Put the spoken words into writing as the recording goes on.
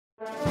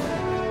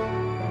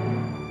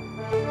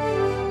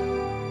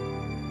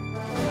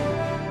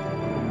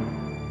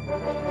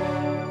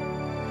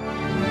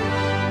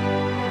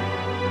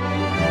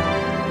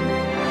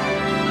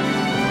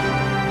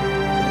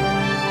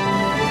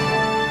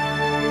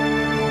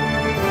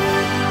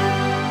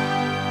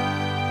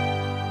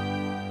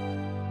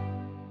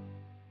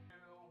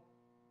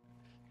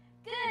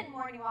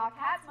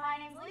Wildcats. My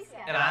name's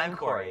Alicia. And I'm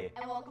Corey.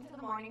 And welcome to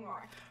the Morning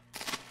Roar.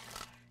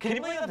 Can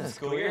you believe that the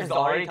school year is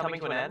already coming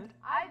to an end?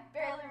 I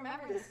barely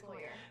remember this school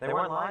year. They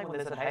weren't lying when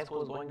they said high school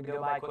was going to go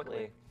by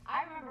quickly.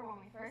 I remember when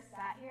we first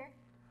sat here.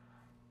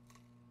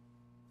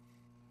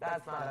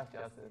 That's not us,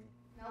 Justin.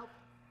 Nope.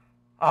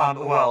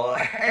 Well,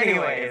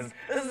 anyways,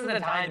 this isn't a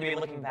time to be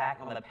looking back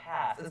on the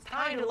past. It's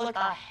time to look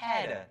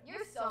ahead. You're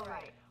so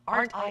right.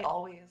 Aren't I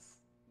always?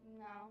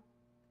 No.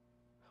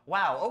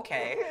 Wow,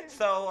 okay.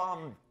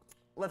 So,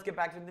 let's get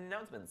back to the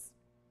announcements.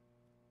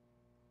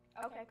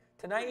 Okay.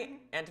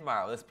 Tonight and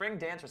tomorrow, the spring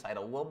dance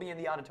recital will be in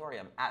the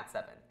auditorium at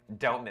 7.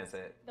 Don't miss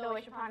it. The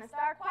Wish Upon a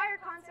Star choir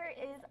concert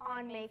is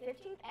on May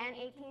 15th and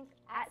 18th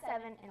at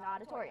 7 in the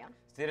auditorium.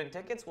 Student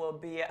tickets will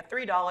be at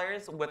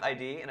 $3 with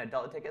ID, and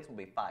adult tickets will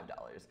be $5.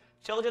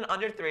 Children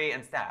under 3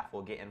 and staff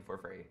will get in for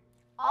free.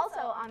 Also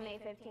on May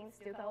 15th,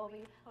 Stuka will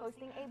be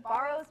hosting a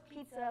Barro's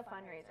Pizza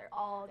fundraiser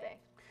all day.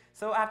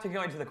 So after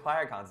going to the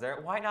choir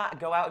concert, why not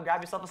go out and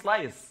grab yourself a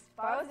slice?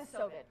 Barro's is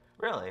so good.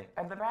 Really?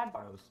 I've never had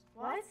Barro's.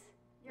 What?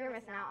 You're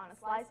missing out on a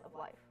slice of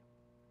life.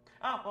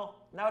 Oh, well,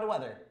 now the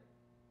weather.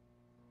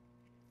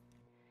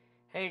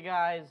 Hey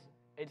guys,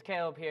 it's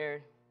Caleb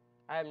here.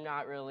 I'm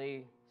not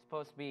really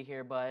supposed to be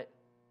here, but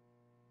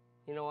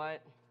you know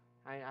what?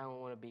 I don't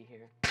want to be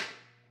here.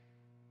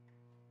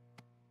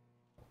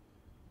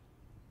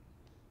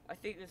 I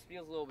think this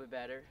feels a little bit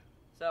better.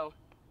 So,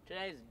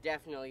 today is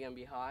definitely going to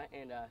be hot,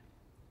 and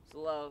it's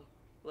low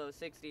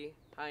 60,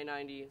 high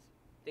 90s.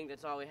 I think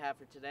that's all we have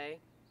for today.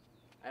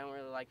 I don't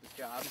really like this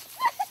job.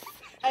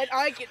 And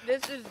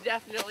this is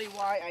definitely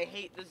why I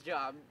hate this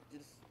job.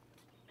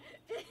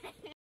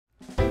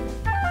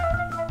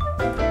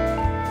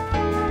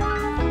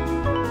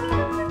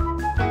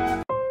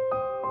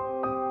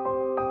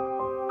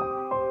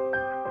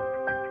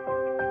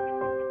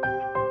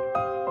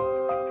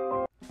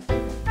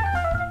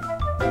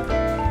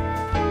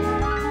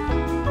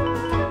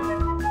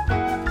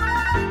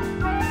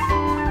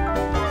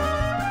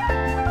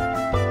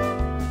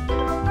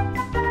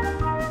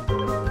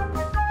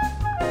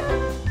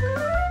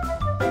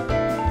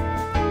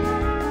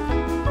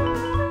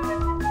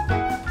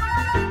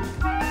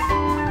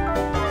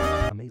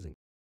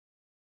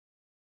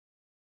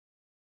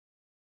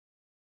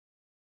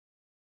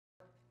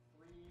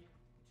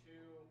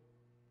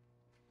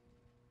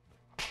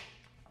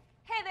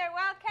 Hey there,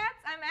 Wildcats.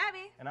 I'm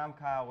Abby. And I'm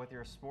Kyle with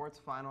your sports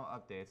final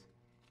updates.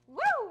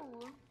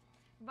 Woo!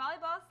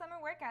 Volleyball summer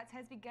workouts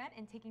has begun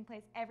and taking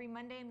place every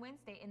Monday and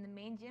Wednesday in the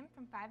main gym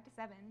from 5 to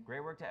 7.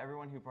 Great work to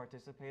everyone who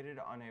participated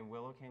on a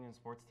Willow Canyon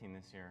sports team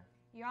this year.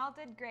 You all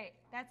did great.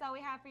 That's all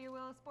we have for your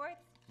Willow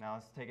Sports. Now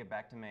let's take it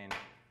back to Maine.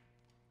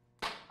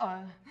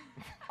 Oh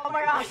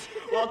my gosh.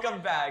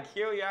 Welcome back.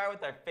 Here we are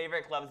with our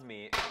favorite clubs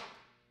meet.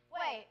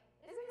 Wait,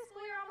 isn't the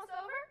school year almost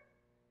over?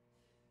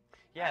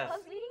 Yes. Are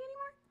clubs meeting anymore?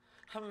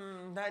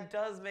 That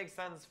does make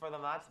sense for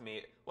them not to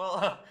meet.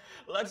 Well,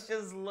 let's for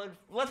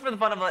the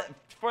fun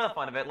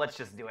of it, let's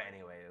just do it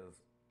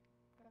anyways.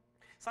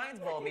 Science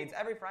Bowl meets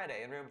every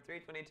Friday in room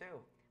 322.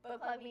 Book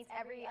Club meets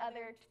every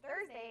other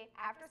Thursday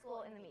after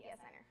school in the Media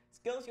Center.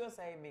 Skills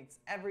USA meets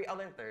every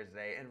other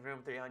Thursday in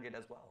room 300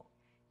 as well.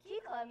 Key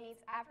Club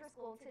meets after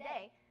school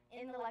today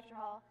in the lecture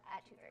hall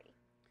at 2:30.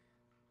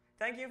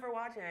 Thank you for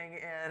watching,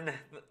 and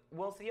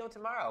we'll see you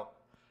tomorrow.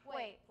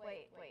 Wait.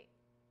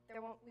 We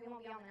won't be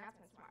on the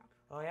announcements tomorrow.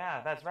 Oh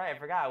yeah, that's right. I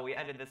forgot. We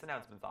ended this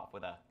announcement off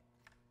with a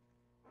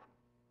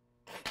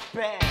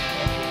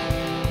bang.